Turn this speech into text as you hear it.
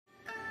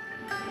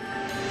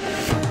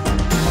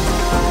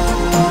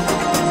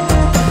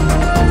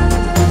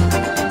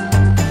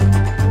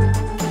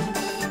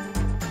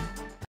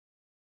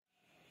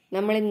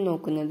നമ്മൾ ഇന്ന്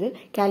നോക്കുന്നത്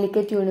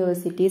Calicut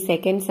university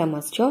second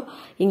semester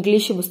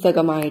English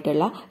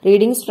പുസ്തകമായിട്ടുള്ള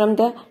readings from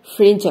the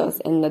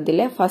fringes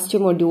എന്നതിലെ first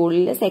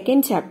മൊഡ്യൂളിലെ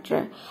second chapter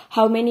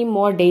how many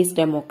more days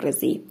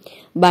democracy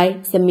by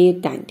Sameer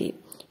താന്റി.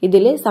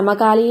 ഇതിൽ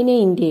സമകാലീന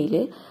ഇന്ത്യയിൽ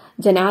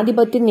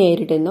ജനാധിപത്യം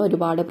നേരിടുന്ന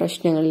ഒരുപാട്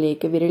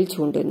പ്രശ്നങ്ങളിലേക്ക് വിരൽ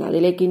ചൂണ്ടുന്ന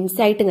അതിലേക്ക്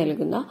ഇൻസൈറ്റ്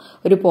നൽകുന്ന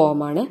ഒരു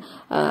പോമാണ്.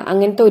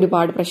 അങ്ങനത്തെ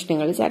ഒരുപാട്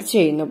പ്രശ്നങ്ങൾ ചർച്ച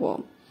ചെയ്യുന്ന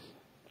പോം.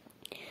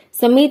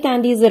 Sameer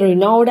Tanti is a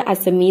renowned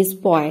Assamese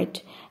poet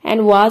and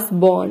was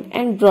born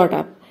and brought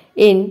up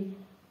in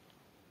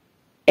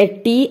a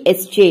tea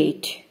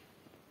estate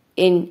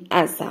in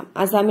Assam.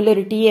 അസാമിലെ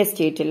ഒരു ടീ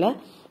എസ്റ്റേറ്റിൽ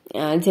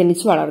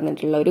ജനിച്ചു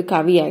വളർന്നിട്ടുള്ള ഒരു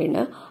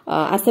കവിയാണ്,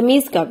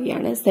 അസമീസ്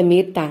കവിയാണ്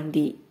Sameer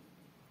Tanti.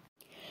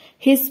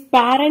 His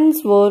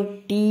parents were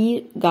tea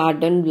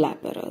garden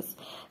laborers.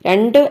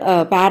 രണ്ട്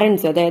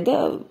പാരന്റ്സ്, അതായത്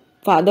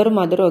ഫാദറും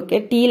മദറും ഒക്കെ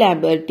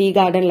ടീ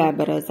ഗാർഡൻ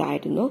ലാബറേഴ്സ്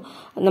ആയിരുന്നു.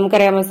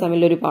 നമുക്കറിയാം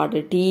അസമിൽ ഒരുപാട്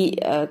ടീ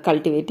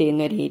കൾട്ടിവേറ്റ്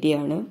ചെയ്യുന്ന ഒരു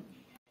ഏരിയ ആണ്.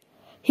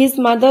 His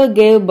mother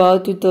gave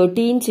birth to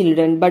 13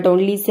 children but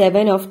only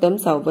 7 of them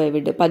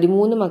survived.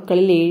 13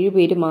 മക്കളിൽ 7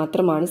 പേര്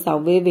മാത്രമാണ്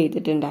സർവൈവ്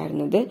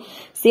ചെയ്തിട്ടുണ്ടായിരുന്നത്.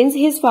 Since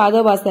his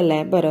father was a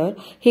laborer,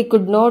 he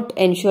could not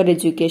ensure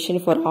education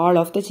for all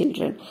of the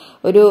children.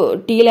 ഒരു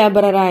tea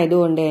ലാബറർ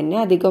ആയതുകൊണ്ട് തന്നെ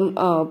അധികം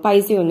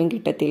പൈസയൊന്നും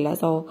കിട്ടത്തില്ല.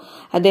 സോ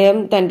അദ്ദേഹം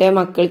തന്റെ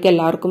മക്കൾക്ക്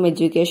എല്ലാവർക്കും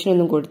എഡ്യൂക്കേഷൻ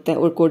ഒന്നും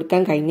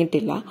കൊടുക്കാൻ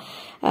കഴിഞ്ഞിട്ടില്ല.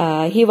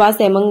 He was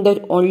among the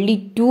only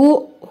 2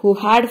 who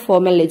had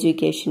formal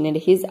education and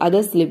his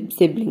other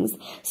siblings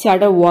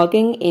started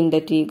working in the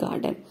tea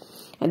garden.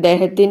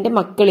 അദ്ദേഹത്തിന്റെ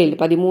മക്കളിൽ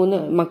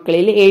 13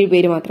 മക്കളിൽ 7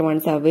 പേര് മാത്രമാണ്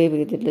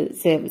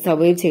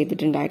സർവൈവ്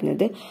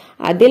ചെയ്തിട്ടുണ്ടായിരുന്നത്.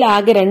 അതിൽ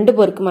ആകെ 2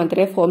 പേർക്ക്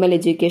മാത്രമേ ഫോർമൽ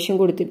എഡ്യൂക്കേഷൻ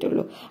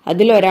കൊടുത്തിട്ടുള്ളൂ.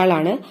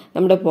 അതിലൊരാളാണ്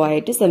നമ്മുടെ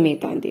പോയറ്റ് സമീർ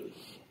താന്തി.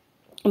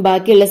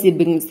 ബാക്കിയുള്ള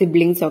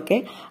സിബ്ലിങ്സ് ഒക്കെ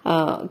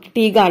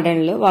ടീ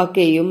ഗാർഡനിൽ വർക്ക്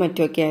ചെയ്യും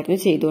മറ്റൊക്കെ ആയിരുന്നു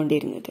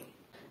ചെയ്തുകൊണ്ടിരുന്നത്.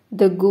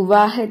 The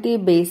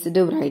Guwahati-based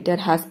writer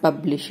has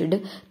published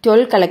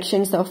 12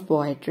 collections of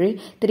poetry,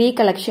 3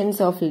 collections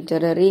of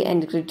literary and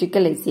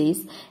critical essays,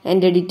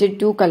 and edited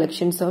 2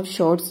 collections of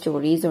short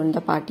stories on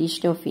the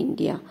partition of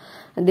India.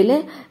 അതില്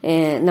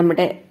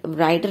നമ്മുടെ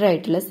റൈറ്റർ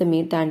ആയിട്ടുള്ള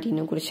സമീർ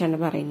താന്റിനെ കുറിച്ചാണ്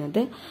പറയുന്നത്.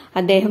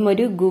 അദ്ദേഹം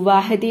ഒരു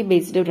ഗുവാഹത്തി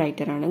ബേസ്ഡ്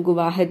റൈറ്ററാണ്.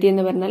 ഗുവാഹത്തി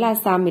എന്ന് പറഞ്ഞാൽ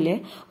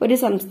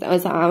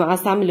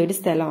ആസാമിലൊരു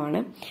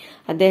സ്ഥലമാണ്.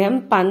 അദ്ദേഹം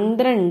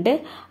 12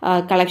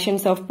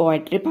 കളക്ഷൻസ് ഓഫ്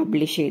പോയട്രി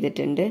പബ്ലിഷ്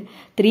ചെയ്തിട്ടുണ്ട്.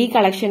 3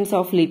 collections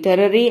of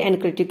literary and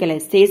critical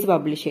essays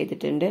publish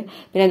ചെയ്തിട്ടുണ്ട്.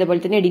 പിന്നെ അതുപോലെ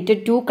തന്നെ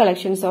edited 2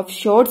 collections of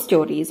short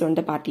stories on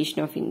the partition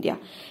of India.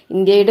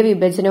 ഇന്ത്യയുടെ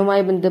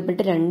വിഭജനവുമായി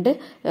ബന്ധപ്പെട്ട് 2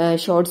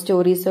 ഷോർട്ട്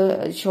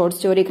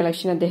സ്റ്റോറി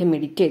കളക്ഷൻ അദ്ദേഹം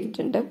എഡിറ്റ്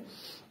ചെയ്തിട്ടുണ്ട്.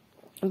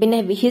 പിന്നെ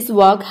his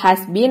work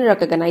has been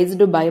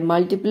recognised by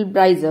multiple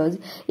prices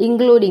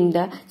including the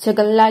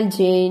ചകൻലാൽ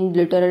Jain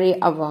literary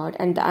award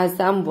and the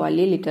Assam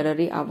Valley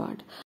literary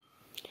award.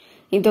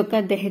 ഇതൊക്കെ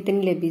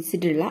അദ്ദേഹത്തിന്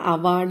ലഭിച്ചിട്ടുള്ള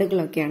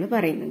അവാർഡുകളൊക്കെയാണ്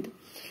പറയുന്നത്.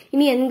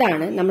 ഇനി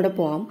എന്താണ് നമ്മുടെ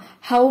പോം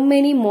how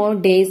many more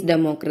days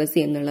democracy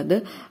എന്നുള്ളത്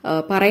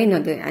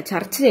പറയുന്നത്,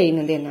 ചർച്ച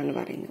ചെയ്യുന്നത് എന്നാണ്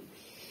പറയുന്നത്.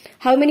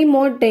 How many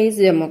more days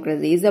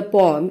democracy is a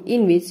poem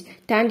in which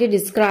Tanti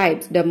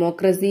describes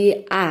democracy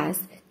as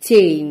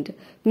chained,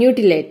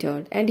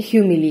 mutilated and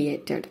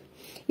humiliated.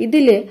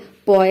 ഇതില്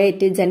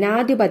പോയറ്റ്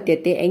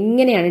ജനാധിപത്യത്തെ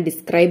എങ്ങനെയാണ്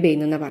ഡിസ്ക്രൈബ്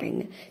ചെയ്യുന്നതെന്ന്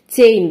പറയുന്നത്.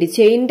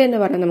 ചെയിൻഡ് എന്ന്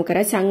പറഞ്ഞാൽ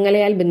നമുക്കറിയാം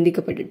ചങ്ങലയാൽ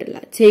ബന്ധിക്കപ്പെട്ടിട്ടുള്ള,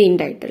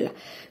 ചെയിൻഡ് ആയിട്ടുള്ള.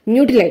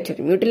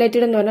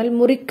 മ്യൂട്ടിലേറ്റഡ് എന്ന് പറഞ്ഞാൽ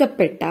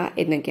മുറിക്കപ്പെട്ട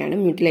എന്നൊക്കെയാണ്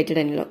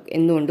മ്യൂട്ടിലേറ്റഡ്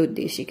എന്നുകൊണ്ട്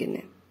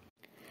ഉദ്ദേശിക്കുന്നത്,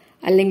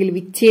 അല്ലെങ്കിൽ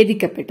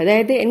വിച്ഛേദിക്കപ്പെട്ട,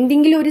 അതായത്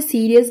എന്തെങ്കിലും ഒരു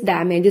സീരിയസ്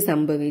ഡാമേജ്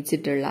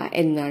സംഭവിച്ചിട്ടുള്ള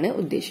എന്നാണ്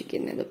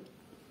ഉദ്ദേശിക്കുന്നത്.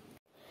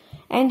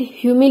 ആൻഡ്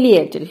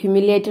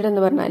ഹ്യൂമിലിയേറ്റഡ്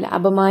എന്ന് പറഞ്ഞാൽ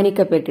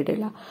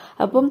അപമാനിക്കപ്പെട്ടിട്ടുള്ള.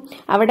 അപ്പം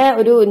അവിടെ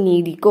ഒരു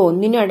നീതിക്കോ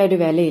ഒന്നിനും അവിടെ ഒരു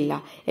വിലയില്ല.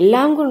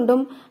 എല്ലാം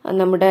കൊണ്ടും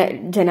നമ്മുടെ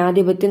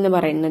ജനാധിപത്യം എന്ന്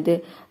പറയുന്നത്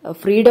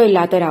ഫ്രീഡം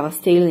ഇല്ലാത്ത ഒരു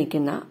അവസ്ഥയിൽ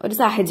നിൽക്കുന്ന ഒരു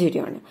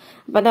സാഹചര്യമാണ്.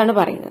 അപ്പൊ അതാണ്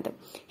പറയുന്നത്.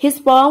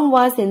 ഹിസ് പോം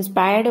was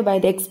inspired by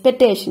the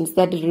expectations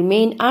that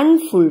remain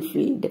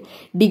unfulfilled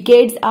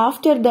decades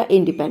after the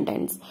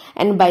independence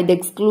and by the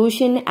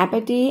exclusion,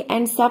 അപ്പത്തി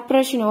and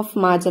suppression of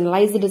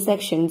marginalised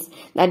sections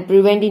that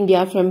prevent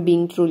India from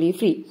being truly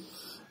free.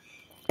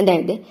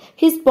 അതായത്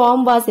ഹിസ് പോം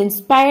was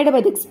inspired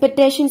by the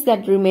expectations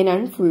that remain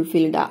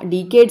unfulfilled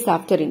decades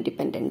after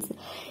independence.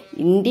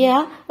 India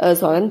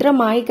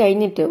സ്വതന്ത്രമായി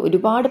കഴിഞ്ഞിട്ട്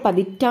ഒരുപാട്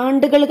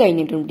പതിറ്റാണ്ടുകൾ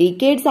കഴിഞ്ഞിട്ടും,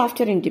 decades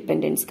after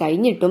independence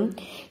കഴിഞ്ഞിട്ടും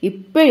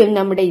ഇപ്പോഴും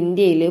നമ്മുടെ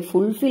ഇന്ത്യയിൽ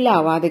ഫുൾഫിൽ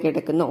ആവാതെ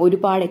കിടക്കുന്ന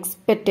ഒരുപാട്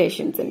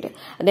എക്സ്പെക്ടേഷൻസ് ഉണ്ട്.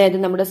 അതായത്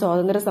നമ്മുടെ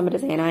സ്വാതന്ത്ര്യ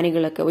സമര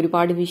സേനാനികളൊക്കെ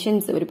ഒരുപാട്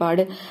വിഷൻസ്,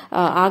 ഒരുപാട്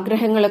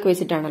ആഗ്രഹങ്ങളൊക്കെ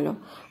വെച്ചിട്ടാണല്ലോ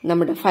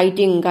നമ്മുടെ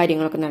ഫൈറ്റിംഗ്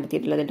കാര്യങ്ങളൊക്കെ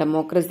നടത്തിയിട്ടുള്ളത്.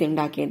 ഡെമോക്രസി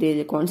ഉണ്ടാക്കിയത്,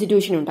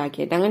 കോൺസ്റ്റിറ്റ്യൂഷൻ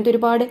ഉണ്ടാക്കിയത്, അങ്ങനത്തെ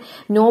ഒരുപാട്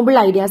നോബിൾ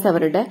ഐഡിയാസ്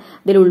അവരുടെ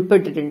ഇതിൽ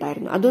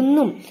ഉൾപ്പെട്ടിട്ടുണ്ടായിരുന്നു.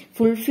 അതൊന്നും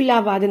ഫുൾഫിൽ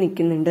ആവാതെ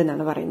നിൽക്കുന്നുണ്ട്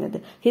എന്നാണ് പറയുന്നത്.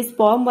 ഹിസ്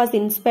പോം was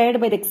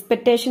inspired by the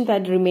expectation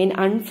that remain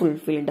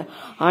unfulfilled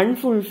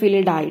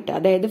ആയിട്ട്,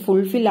 അതായത്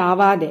ഫുൾഫിൽ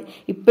ആവാതെ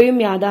ഇപ്പോഴും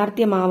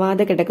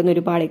യാഥാർത്ഥ്യമാവാതെ കിടക്കുന്ന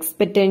ഒരുപാട്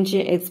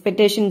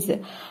എക്സ്പെക്ടേഷൻസ്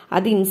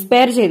അത്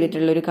ഇൻസ്പയർ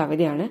ചെയ്തിട്ടുള്ള ഒരു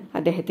കവിതയാണ്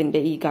അദ്ദേഹത്തിന്റെ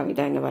ഈ കവിത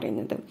എന്ന്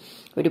പറയുന്നത്.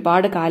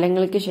 ഒരുപാട്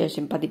കാലങ്ങൾക്ക്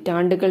ശേഷം,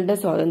 പതിറ്റാണ്ടുകളുടെ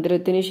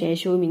സ്വാതന്ത്ര്യത്തിന്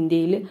ശേഷവും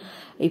ഇന്ത്യയിൽ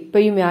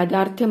ഇപ്പോഴും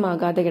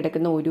യാഥാർത്ഥ്യമാകാതെ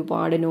കിടക്കുന്ന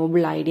ഒരുപാട്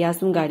നോബിൾ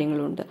ഐഡിയാസും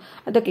കാര്യങ്ങളും ഉണ്ട്.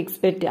 അതൊക്കെ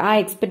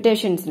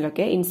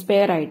എക്സ്പെക്ടേഷൻസിലൊക്കെ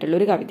ഇൻസ്പയർ ആയിട്ടുള്ള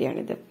ഒരു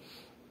കവിതയാണിത്.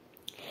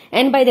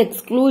 and by the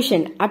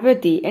exclusion,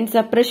 apathy and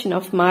suppression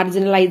of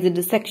marginalized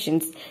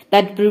sections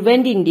that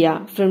prevent India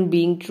from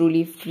being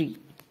truly free.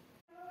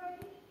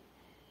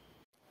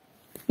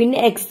 പിന്നെ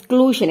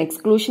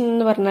എക്സ്ക്ലൂഷൻ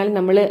എന്ന് പറഞ്ഞാൽ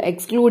നമ്മൾ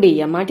എക്സ്ക്ലൂഡ്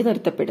ചെയ്യുക, മാറ്റി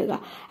നിർത്തപ്പെടുക.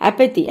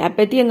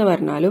 അപ്പത്തി എന്ന്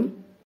പറഞ്ഞാലും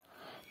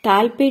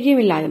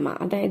താല്പര്യമില്ലായ്മ,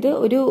 അതായത്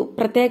ഒരു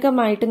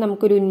പ്രത്യേകമായിട്ട്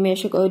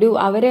നമുക്കൊരു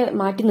അവരെ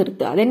മാറ്റി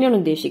നിർത്തുക, അതന്നെയാണ്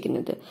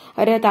ഉദ്ദേശിക്കുന്നത്.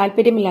 അവരെ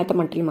താല്പര്യമില്ലാത്ത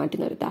മട്ടിൽ മാറ്റി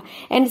നിർത്തുക.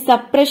 And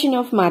suppression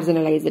of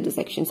marginalised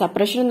section.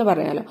 Suppression എന്ന്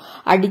പറഞ്ഞാലോ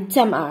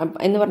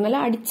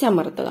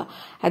അടിച്ചമർത്തുക,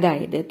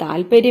 അതായത്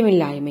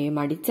താല്പര്യമില്ലായ്മയും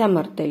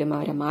അടിച്ചമർത്തലും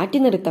അവരെ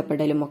മാറ്റി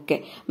നിർത്തപ്പെടലും ഒക്കെ.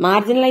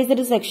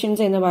 മാർജിനലൈസ്ഡ്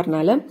സെക്ഷൻസ് എന്ന്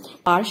പറഞ്ഞാൽ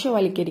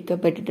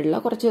പാർശ്വവൽക്കരിക്കപ്പെട്ടിട്ടുള്ള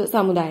കുറച്ച്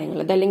സമുദായങ്ങൾ,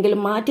 അതല്ലെങ്കിൽ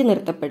മാറ്റി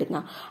നിർത്തപ്പെടുന്ന,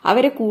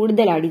 അവരെ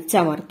കൂടുതൽ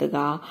അടിച്ചമർത്തുക,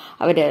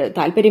 അവരെ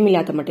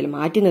താല്പര്യമില്ലാത്ത മട്ടിൽ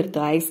മാറ്റി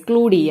നിർത്തുക,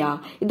 എക്സ്ക്ലൂഡ്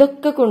ചെയ്യുക.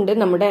 ഇതൊക്കെ കൊണ്ട്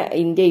നമ്മുടെ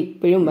ഇന്ത്യ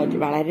ഇപ്പോഴും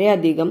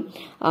വളരെയധികം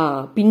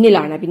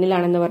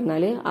പിന്നിലാണെന്ന്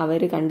പറഞ്ഞാൽ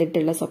അവർ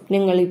കണ്ടിട്ടുള്ള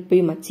സ്വപ്നങ്ങൾ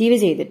ഇപ്പോഴും അച്ചീവ്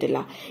ചെയ്തിട്ടില്ല.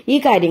 ഈ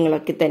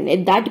കാര്യങ്ങളൊക്കെ തന്നെ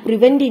that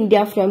prevent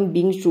India from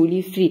being truly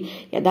free.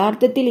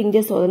 യഥാർത്ഥത്തിൽ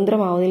ഇന്ത്യ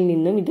സ്വതന്ത്രമാവുന്നതിൽ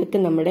നിന്നും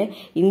ഇതൊക്കെ നമ്മുടെ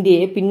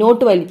ഇന്ത്യയെ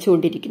പിന്നോട്ട്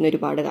വലിച്ചുകൊണ്ടിരിക്കുന്ന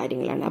ഒരുപാട്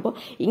കാര്യങ്ങളാണ്. അപ്പോൾ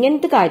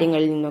ഇങ്ങനത്തെ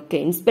കാര്യങ്ങളിൽ നിന്നൊക്കെ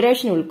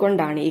ഇൻസ്പിറേഷൻ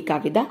ഉൾക്കൊണ്ടാണ് ഈ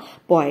കവിത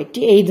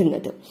പോയറ്റ്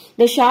എഴുതുന്നത്.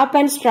 The sharp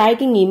and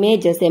striking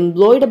images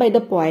employed by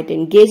the poet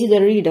engage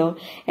the reader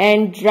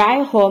and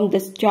drive home the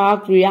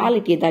stark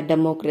reality that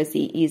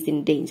democracy is in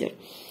danger.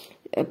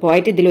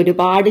 Poet ഇതിൽ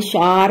ഒരുപാട്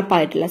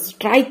ഷാർപ്പായിട്ടുള്ള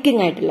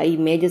സ്ട്രൈക്കിംഗ് ആയിട്ടുള്ള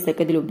ഇമേജസ്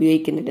ഒക്കെ ഇതിൽ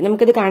ഉപയോഗിക്കുന്നുണ്ട്.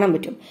 നമുക്കത് കാണാൻ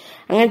പറ്റും.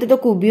 അങ്ങനത്തെ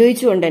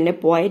ഉപയോഗിച്ചുകൊണ്ട് തന്നെ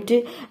പോയറ്റ്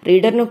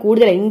റീഡറിനെ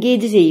കൂടുതൽ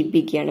എൻഗേജ്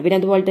ചെയ്യിപ്പിക്കുകയാണ്. പിന്നെ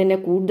അതുപോലെ തന്നെ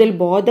കൂടുതൽ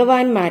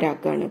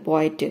ബോധവാന്മാരാക്കുകയാണ്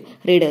പോയറ്റ്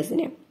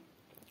റീഡേഴ്സിനെ.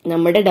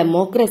 നമ്മുടെ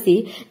ഡെമോക്രസി,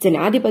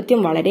 ജനാധിപത്യം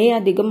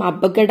വളരെയധികം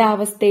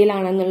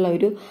അപകടാവസ്ഥയിലാണെന്നുള്ള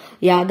ഒരു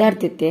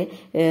യാഥാർത്ഥ്യത്തെ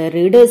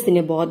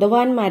റീഡേഴ്സിനെ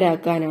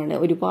ബോധവാന്മാരാക്കാനാണ്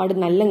ഒരുപാട്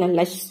നല്ല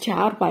നല്ല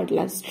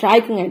ഷാർപ്പായിട്ടുള്ള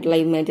സ്ട്രൈക്കിംഗ് ആയിട്ടുള്ള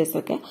ഇമേജസ്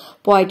ഒക്കെ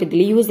പോയറ്റ്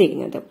ഇതിൽ യൂസ്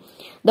ചെയ്യുന്നത്.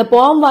 The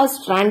poem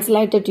was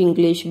translated to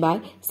English by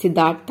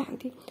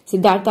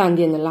Siddharth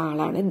Tanti എന്നുള്ള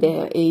ആളാണ്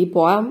ഈ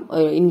പോം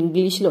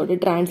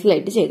ഇംഗ്ലീഷിലോട്ട്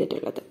ട്രാൻസ്ലേറ്റ്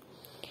ചെയ്തിട്ടുള്ളത്.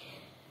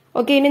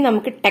 ഓക്കെ, ഇനി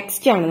നമുക്ക്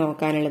ടെക്സ്റ്റ് ആണ്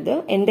നോക്കാനുള്ളത്.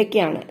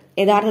 എന്തൊക്കെയാണ്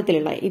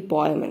യഥാർത്ഥത്തിലുള്ള ഈ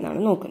പോയം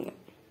എന്നാണ് നോക്കുന്നത്.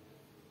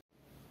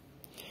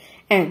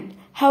 And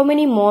how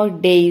many more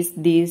days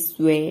this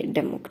way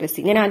democracy?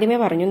 ഞാൻ ആദ്യമേ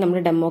പറഞ്ഞു,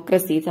 നമ്മുടെ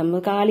ഡെമോക്രസി,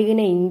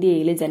 സമകാലീന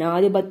ഇന്ത്യയിൽ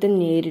ജനാധിപത്യം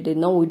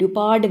നേരിടുന്ന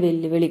ഒരുപാട്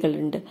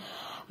വെല്ലുവിളികളുണ്ട്.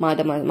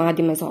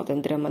 മാധ്യമ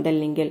സ്വാതന്ത്ര്യം,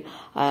 അതല്ലെങ്കിൽ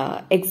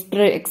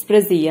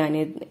എക്സ്പ്രസ് ചെയ്യാൻ,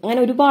 അങ്ങനെ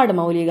ഒരുപാട്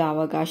മൗലിക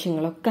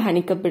അവകാശങ്ങളൊക്കെ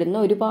ഹനിക്കപ്പെടുന്ന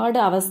ഒരുപാട്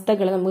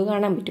അവസ്ഥകൾ നമുക്ക്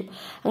കാണാൻ പറ്റും.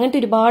 അങ്ങനത്തെ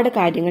ഒരുപാട്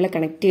കാര്യങ്ങളെ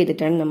കണക്ട്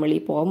ചെയ്തിട്ടാണ് നമ്മൾ ഈ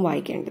പോം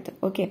വായിക്കേണ്ടത്.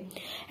 Okay,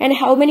 and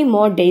how many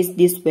more days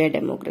this way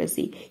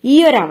democracy. ഈ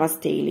ഒരു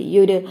അവസ്ഥയിൽ, ഈ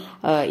ഒരു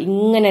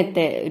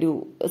ഇങ്ങനത്തെ ഒരു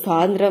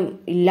സ്വാതന്ത്ര്യം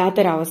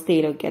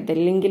ഇല്ലാത്തൊരവസ്ഥയിലൊക്കെ,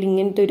 അതല്ലെങ്കിൽ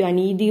ഇങ്ങനത്തെ ഒരു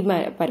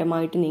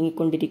അനീതിപരമായിട്ട്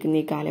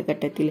നീങ്ങിക്കൊണ്ടിരിക്കുന്ന ഈ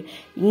കാലഘട്ടത്തിൽ,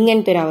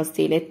 ഇങ്ങനത്തെ ഒരു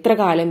അവസ്ഥയിൽ എത്ര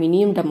കാലം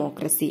ഇനിയും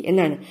ഡെമോക്രസി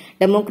എന്നാണ്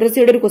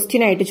ഡെമോക്രസിയുടെ ഒരു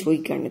ക്വസ്റ്റ്യൻ ആയിട്ട്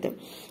ചോദിക്കേണ്ടത്.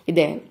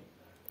 ഇത്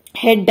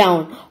head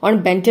down on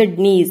ബെൻറ്റഡ്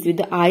knees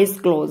with ice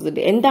closed.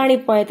 എന്താണ്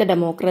ഇപ്പോഴത്തെ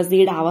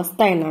ഡെമോക്രസിയുടെ അവസ്ഥ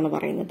എന്നാണ്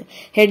പറയുന്നത്.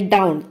 ഹെഡ്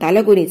ഡൗൺ,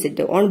 തല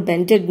കുനിച്ചിട്ട്, ഓൺ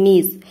ബെൻറ്റഡ്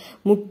നീസ്,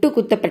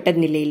 മുട്ടുകുത്തപ്പെട്ട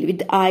നിലയിൽ,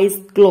 വിത്ത്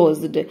ഐസ്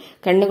ക്ലോസ്ഡ്,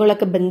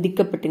 കണ്ണുകളൊക്കെ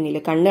ബന്ധിക്കപ്പെട്ട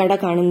നില, കണ്ണട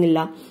കാണുന്നില്ല,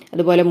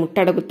 അതുപോലെ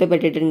മുട്ടട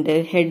കുത്തപ്പെട്ടിട്ടുണ്ട്,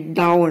 ഹെഡ്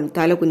ഡൗൺ,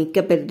 തല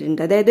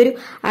കുനിക്കപ്പെട്ടിട്ടുണ്ട്. അതായത് ഒരു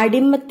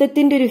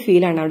അടിമത്തത്തിന്റെ ഒരു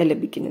ഫീലാണ് അവിടെ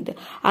ലഭിക്കുന്നത്.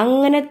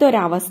 അങ്ങനത്തെ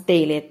ഒരു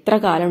അവസ്ഥയിൽ എത്ര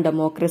കാലം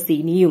ഡെമോക്രസി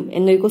ഇനിയും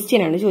എന്നൊരു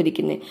ക്വസ്റ്റ്യൻ ആണ്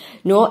ചോദിക്കുന്നത്.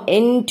 No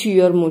end to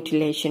your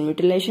mutilation.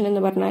 Mutilation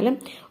എന്ന് പറഞ്ഞാൽ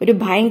ഒരു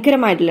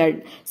ഭയങ്കരമായിട്ടുള്ള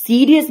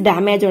serious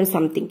damage on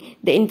something,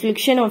 the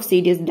ഇൻഫ്ലിക്ഷൻ of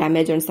serious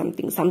damage on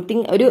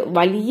something, ഒരു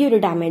വലിയൊരു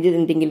ഡാമേജ്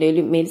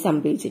എന്തെങ്കിലും മേൽ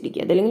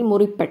സംഭവിച്ചിരിക്കുക, അതല്ലെങ്കിൽ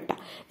മുറിപ്പെട്ട,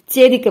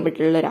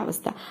 ഛേദിക്കപ്പെട്ടുള്ള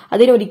ഒരവസ്ഥ.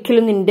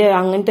 അതിനൊരിക്കലും നിന്റെ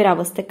അങ്ങനത്തെ ഒരു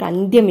അവസ്ഥക്ക്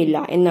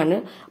അന്ത്യമില്ല എന്നാണ്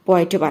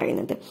പോയറ്റ്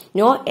പറയുന്നത്.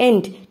 No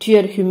end to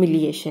your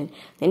humiliation.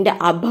 നിന്റെ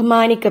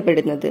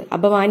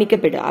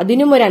അപമാനിക്കപ്പെടുക,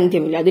 അതിനും ഒരു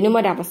അന്ത്യമില്ല, അതിനും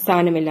ഒരു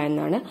അവസാനമില്ല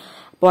എന്നാണ്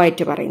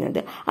പോയറ്റ്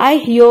പറയുന്നത്. I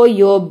here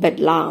your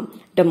bedlam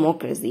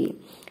democracy.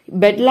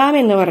 Bedlam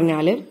എന്ന്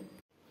പറഞ്ഞാല്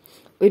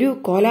ഒരു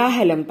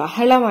കോലാഹലം,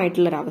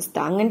 ബഹളമായിട്ടുള്ളൊരവസ്ഥ.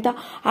 അങ്ങനത്തെ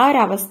ആ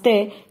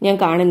ഒരവസ്ഥയെ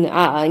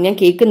ഞാൻ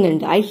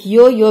കേൾക്കുന്നുണ്ട്. I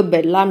here your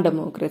bedlam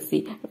democracy.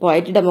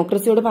 Poet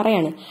ഡെമോക്രസിയോട്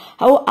പറയാണ്,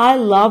 how I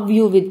love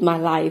you with my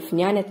life.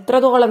 ഞാൻ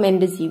എത്രത്തോളം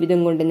എന്റെ ജീവിതം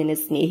കൊണ്ട് നിന്നെ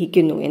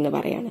സ്നേഹിക്കുന്നു എന്ന്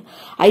പറയാണ്.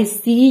 I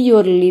see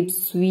your lips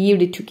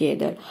സ്വീവ്ഡ്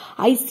together.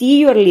 I see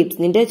your lips,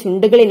 നിന്റെ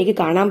ചുണ്ടുകൾ എനിക്ക്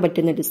കാണാൻ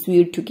പറ്റുന്നുണ്ട്.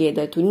 സ്വീവ്ഡ്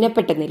ടുഗെദർ,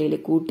 തുന്നപ്പെട്ട നിലയിൽ,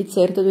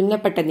 കൂട്ടിച്ചേർത്ത്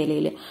തുന്നപ്പെട്ട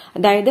നിലയിൽ.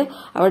 അതായത്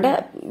അവിടെ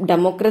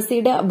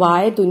ഡെമോക്രസിയുടെ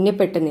വായ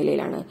തുന്നപ്പെട്ട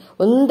നിലയിലാണ്.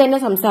 ഒന്നും തന്നെ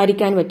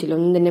സംസാരിക്കാൻ പറ്റില്ല,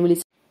 ഒന്നും തന്നെ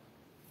വിളിച്ചു.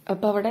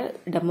 അപ്പൊ അവിടെ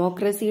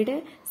ഡെമോക്രസിയുടെ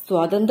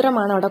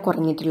സ്വാതന്ത്ര്യമാണ് അവിടെ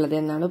കുറഞ്ഞിട്ടുള്ളത്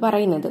എന്നാണ്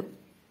പറയുന്നത്.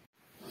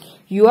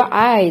 Your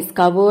eyes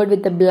covered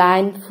with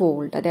blind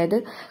fold. അതായത്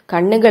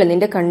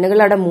നിന്റെ കണ്ണുകൾ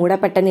അവിടെ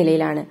മൂടപ്പെട്ട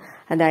നിലയിലാണ്.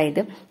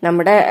 അതായത്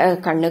നമ്മുടെ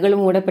കണ്ണുകൾ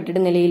മൂടപ്പെട്ട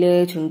നിലയിൽ,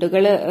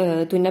 ചുണ്ടുകൾ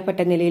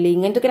തുന്നപ്പെട്ട നിലയിൽ,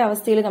 ഇങ്ങനത്തെ ഒരു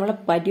അവസ്ഥയിൽ നമ്മൾ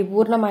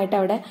പരിപൂർണമായിട്ട്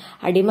അവിടെ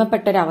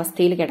അടിമപ്പെട്ട ഒരു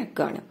അവസ്ഥയിൽ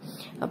കിടക്കുകയാണ്.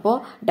 അപ്പോൾ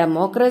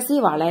ഡെമോക്രസി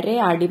വളരെ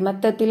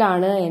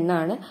അടിമത്തത്തിലാണ്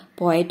എന്നാണ്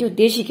പോയറ്റ്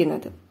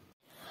ഉദ്ദേശിക്കുന്നത്.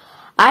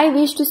 I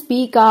wish to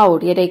speak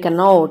out, yet I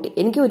cannot.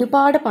 എനിക്ക്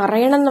ഒരുപാട്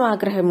പറയണമെന്ന്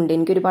ആഗ്രഹമുണ്ട്,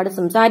 എനിക്ക് ഒരുപാട്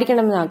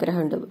സംസാരിക്കണമെന്ന്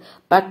ആഗ്രഹമുണ്ട്,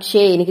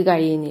 പക്ഷേ എനിക്ക്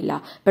കഴിയുന്നില്ല.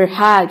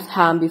 Perhaps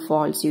harm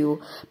befalls you.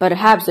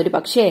 Perhaps ഒരു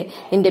പക്ഷേ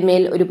നിന്റെ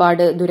മേൽ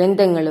ഒരുപാട്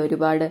ദുരന്തങ്ങൾ,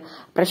 ഒരുപാട്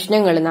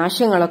പ്രശ്നങ്ങൾ,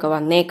 നാശങ്ങളൊക്കെ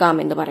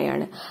വന്നേക്കാം എന്ന്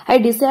പറയാണ്. I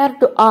desire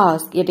to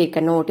ask, yet I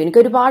cannot.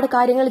 എനിക്ക് ഒരുപാട്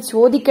കാര്യങ്ങൾ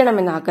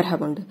ചോദിക്കണമെന്ന്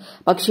ആഗ്രഹമുണ്ട്,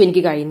 പക്ഷെ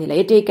എനിക്ക് കഴിയുന്നില്ല.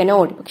 Yet I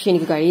cannot. പക്ഷെ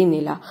എനിക്ക്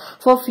കഴിയുന്നില്ല.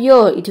 For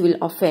fear it will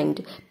offend.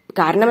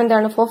 കാരണം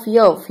എന്താണ്? For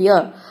fear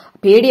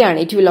പേടിയാണ്.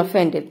 It will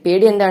ഒഫെൻഡ്.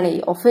 പേടി എന്താണ്?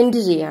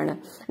 ഒഫെൻഡ് ചെയ്യാണ്,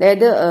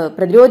 അതായത്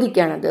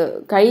പ്രതിരോധിക്കുകയാണ്, അത്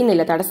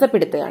കഴിയുന്നില്ല,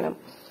 തടസ്സപ്പെടുത്തുകയാണ്.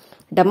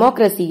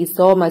 Democracy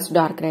so much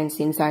darkness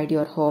inside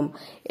your home.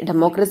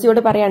 ഡെമോക്രസിയോട്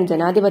പറയാണ്,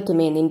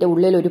 ജനാധിപത്യമേ നിന്റെ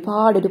ഉള്ളിൽ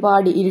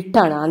ഒരുപാട്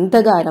ഇരുട്ടാണ്,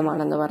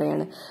 അന്ധകാരമാണെന്ന്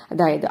പറയാണ്.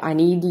 അതായത്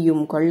അനീതിയും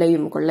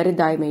കൊള്ളയും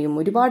കൊള്ളരുതായ്മയും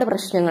ഒരുപാട്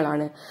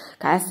പ്രശ്നങ്ങളാണ്.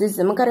 കാസ്റ്റിസം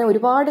നമുക്കറിയാം,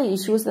 ഒരുപാട്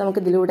ഇഷ്യൂസ്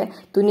നമുക്ക് ഇതിലൂടെ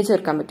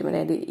തുന്നിച്ചേർക്കാൻ പറ്റും.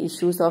 അതായത്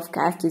ഇഷ്യൂസ് ഓഫ്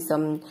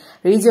കാസ്റ്റിസം,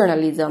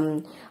 റീജിയണലിസം,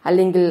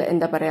 അല്ലെങ്കിൽ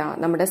എന്താ പറയാ,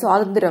 നമ്മുടെ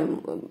സ്വാതന്ത്ര്യം,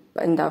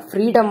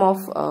 freedom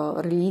of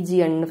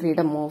religion,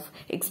 freedom of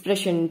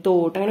expression,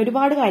 thought, അങ്ങനെ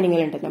ഒരുപാട്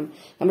കാര്യങ്ങളുണ്ട്.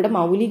 നമ്മുടെ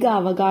മൗലിക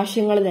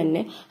അവകാശങ്ങൾ തന്നെ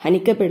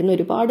ഹനിക്കപ്പെടുന്ന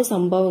ഒരുപാട്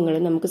സംഭവങ്ങൾ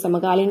നമുക്ക്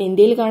സമകാലീന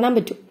ഇന്ത്യയിൽ കാണാൻ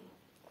പറ്റും.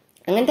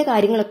 അങ്ങനത്തെ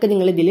കാര്യങ്ങളൊക്കെ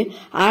നിങ്ങൾ ഇതിൽ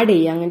ആഡ്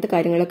ചെയ്യുക. അങ്ങനത്തെ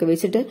കാര്യങ്ങളൊക്കെ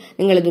വെച്ചിട്ട്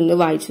നിങ്ങൾ ഇതൊന്ന്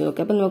വായിച്ചു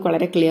നോക്കുക. അപ്പൊ നമുക്ക്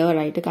വളരെ ക്ലിയർ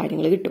ആയിട്ട്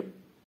കാര്യങ്ങൾ കിട്ടും.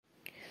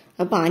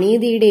 അപ്പൊ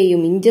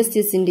അനീതിയുടെയും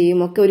ഇൻജസ്റ്റിസിന്റെയും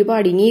ഒക്കെ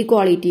ഒരുപാട്,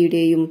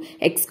 ഇനീക്വാളിറ്റിയുടെയും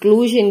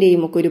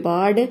എക്സ്ക്ലൂഷന്റെയും ഒക്കെ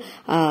ഒരുപാട്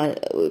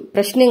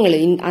പ്രശ്നങ്ങൾ,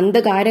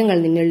 അന്ധകാരങ്ങൾ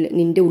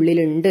നിന്റെ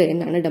ഉള്ളിലുണ്ട്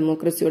എന്നാണ്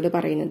ഡെമോക്രസിയോട്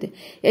പറയുന്നത്.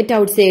 Yet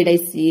out side I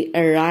see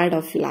A RAD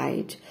of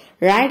light.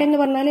 RAD എന്ന്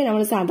പറഞ്ഞാൽ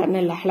നമ്മൾ സാധാരണ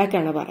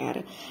ലഹളക്കാണ്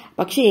പറയാറ്.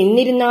 പക്ഷെ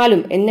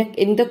എന്നിരുന്നാലും,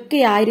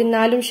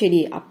 എന്തൊക്കെയായിരുന്നാലും ശരി,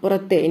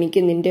 അപ്പുറത്ത്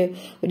എനിക്ക് നിന്റെ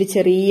ഒരു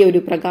ചെറിയൊരു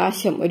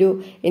പ്രകാശം,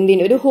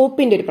 ഒരു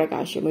ഹോപ്പിന്റെ ഒരു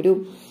പ്രകാശം, ഒരു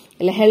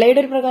ലഹളയുടെ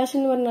ഒരു പ്രകാശം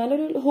എന്ന് പറഞ്ഞാൽ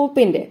ഒരു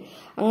ഹോപ്പിന്റെ,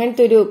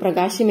 അങ്ങനത്തെ ഒരു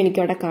പ്രകാശം എനിക്ക്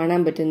അവിടെ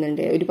കാണാൻ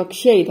പറ്റുന്നുണ്ട്. ഒരു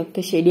പക്ഷേ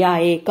ഇതൊക്കെ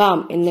ശരിയായേക്കാം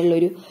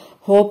എന്നുള്ളൊരു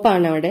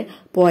ഹോപ്പാണ് അവിടെ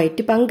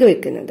പോയിട്ട്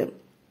പങ്കുവെക്കുന്നത്.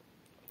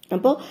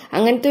 അപ്പോൾ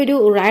അങ്ങനത്തെ ഒരു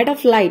റൈഡ്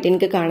ഓഫ് ലൈറ്റ്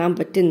എനിക്ക് കാണാൻ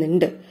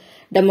പറ്റുന്നുണ്ട്.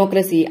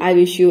 Democracy I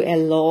wish you A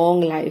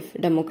long life.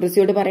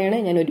 ഡെമോക്രസിയോട് പറയാണ്,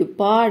 ഞാൻ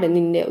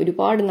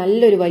ഒരുപാട്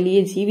നല്ലൊരു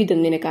വലിയ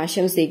ജീവിതം നിനക്ക്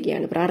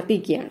ആശംസിക്കുകയാണ്,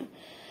 പ്രാർത്ഥിക്കുകയാണ്.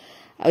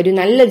 ഒരു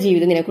നല്ല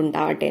ജീവിതം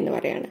നിനക്കുണ്ടാവട്ടെ എന്ന്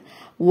പറയാണ്.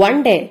 One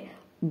day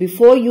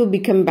before you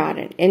become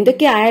barren.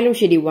 എന്തൊക്കെ ആയാലും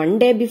ശരി, one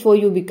day before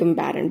you become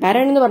barren.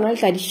 Barren എന്ന് പറഞ്ഞാൽ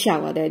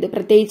തരിശാവ്, അതായത്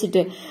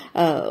പ്രത്യേകിച്ചിട്ട്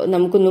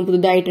നമുക്കൊന്നും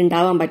പുതുതായിട്ട്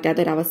ഉണ്ടാവാൻ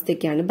പറ്റാത്ത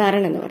ഒരവസ്ഥയ്ക്കാണ്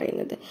ബാരൻ എന്ന്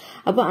പറയുന്നത്.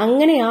 അപ്പൊ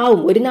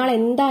അങ്ങനെയാവും, ഒരു നാൾ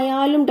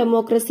എന്തായാലും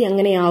ഡെമോക്രസി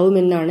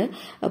അങ്ങനെയാവുമെന്നാണ്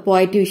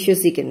പോയറ്റ്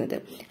വിശ്വസിക്കുന്നത്.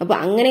 അപ്പൊ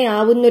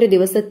അങ്ങനെയാവുന്ന ഒരു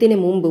ദിവസത്തിന്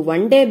മുമ്പ്,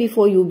 one day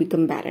before you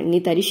become barren, നീ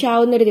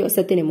തരിശാവുന്ന ഒരു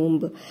ദിവസത്തിന്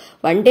മുമ്പ്,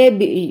 one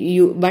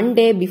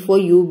day before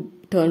you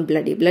turn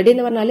bloody. Bloody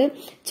എന്ന് പറഞ്ഞാല്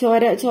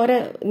ചോര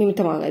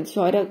നിമിത്തമാകുക,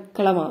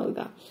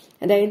 ചോരക്കളമാവുക.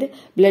 അതായത്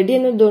ബ്ലഡി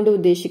എന്നതുകൊണ്ട്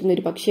ഉദ്ദേശിക്കുന്ന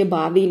ഒരു പക്ഷേ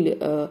ഭാവിയിൽ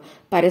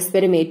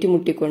പരസ്പരം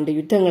ഏറ്റുമുട്ടിക്കൊണ്ട്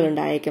യുദ്ധങ്ങൾ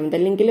ഉണ്ടായേക്കാം,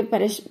 അതല്ലെങ്കിൽ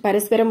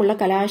പരസ്പരമുള്ള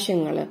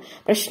കലാശങ്ങള്,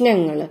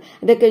 പ്രശ്നങ്ങള്,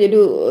 അതൊക്കെ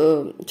ഒരു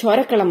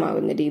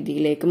ചോരക്കളമാവുന്ന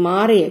രീതിയിലേക്ക്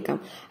മാറിയേക്കാം.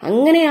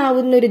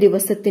 അങ്ങനെയാവുന്ന ഒരു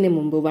ദിവസത്തിന്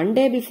മുമ്പ്, one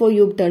day before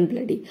you turn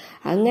bloody,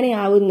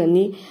 അങ്ങനെയാവുന്ന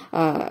നീ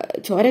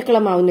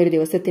ചോരക്കളമാവുന്ന ഒരു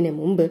ദിവസത്തിന്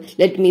മുമ്പ്,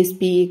 let me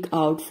speak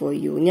out for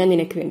you, ഞാൻ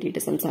നിനക്ക്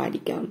വേണ്ടിയിട്ട്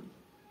സംസാരിക്കാം.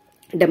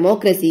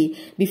 ഡെമോക്രസി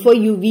ബിഫോർ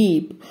യു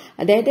വീപ്,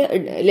 അതായത്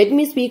let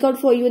me speak out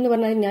for you എന്ന്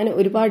പറഞ്ഞാൽ ഞാൻ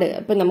ഒരുപാട്,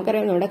 ഇപ്പൊ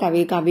നമുക്കറിയാം നമ്മുടെ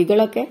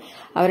കവികളൊക്കെ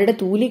അവരുടെ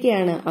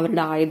തൂലികയാണ്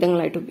അവരുടെ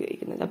ആയുധങ്ങളായിട്ട്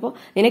ഉപയോഗിക്കുന്നത്. അപ്പോൾ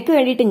നിനക്ക്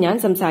വേണ്ടിയിട്ട് ഞാൻ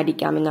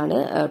സംസാരിക്കാമെന്നാണ്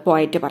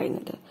പോയറ്റ്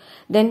പറയുന്നത്.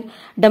 Then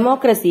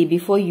democracy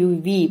before you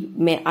weep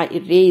may I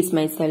erase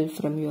myself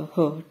from your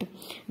heart.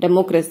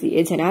 Democracy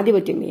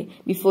ജനാധിപത്യമേ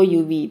before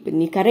you weep,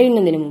 നീ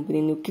കരയുന്നതിന് മുമ്പ്,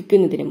 നീ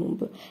ദുഃഖിക്കുന്നതിന്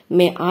മുമ്പ്,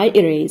 may I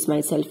erase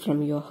myself from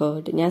your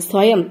heart, ഞാൻ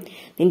സ്വയം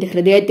നിന്റെ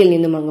ഹൃദയത്തിൽ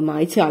നിന്നും അങ്ങ്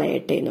മായ്ച്ചു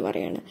കളയട്ടെ എന്ന് പറയാണ്.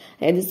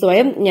 അതായത്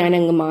സ്വയം ഞാൻ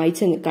അങ്ങ്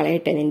മായ്ച്ചു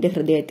കളയട്ടെ നിന്റെ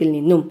ഹൃദയത്തിൽ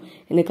നിന്നും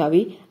എന്ന്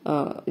കവി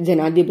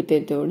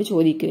ജനാധിപത്യത്തോട്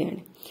ചോദിക്കുകയാണ്.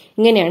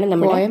 ഇങ്ങനെയാണ്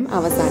നമ്മുടെ പോയം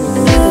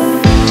അവസാനിക്കുന്നത്.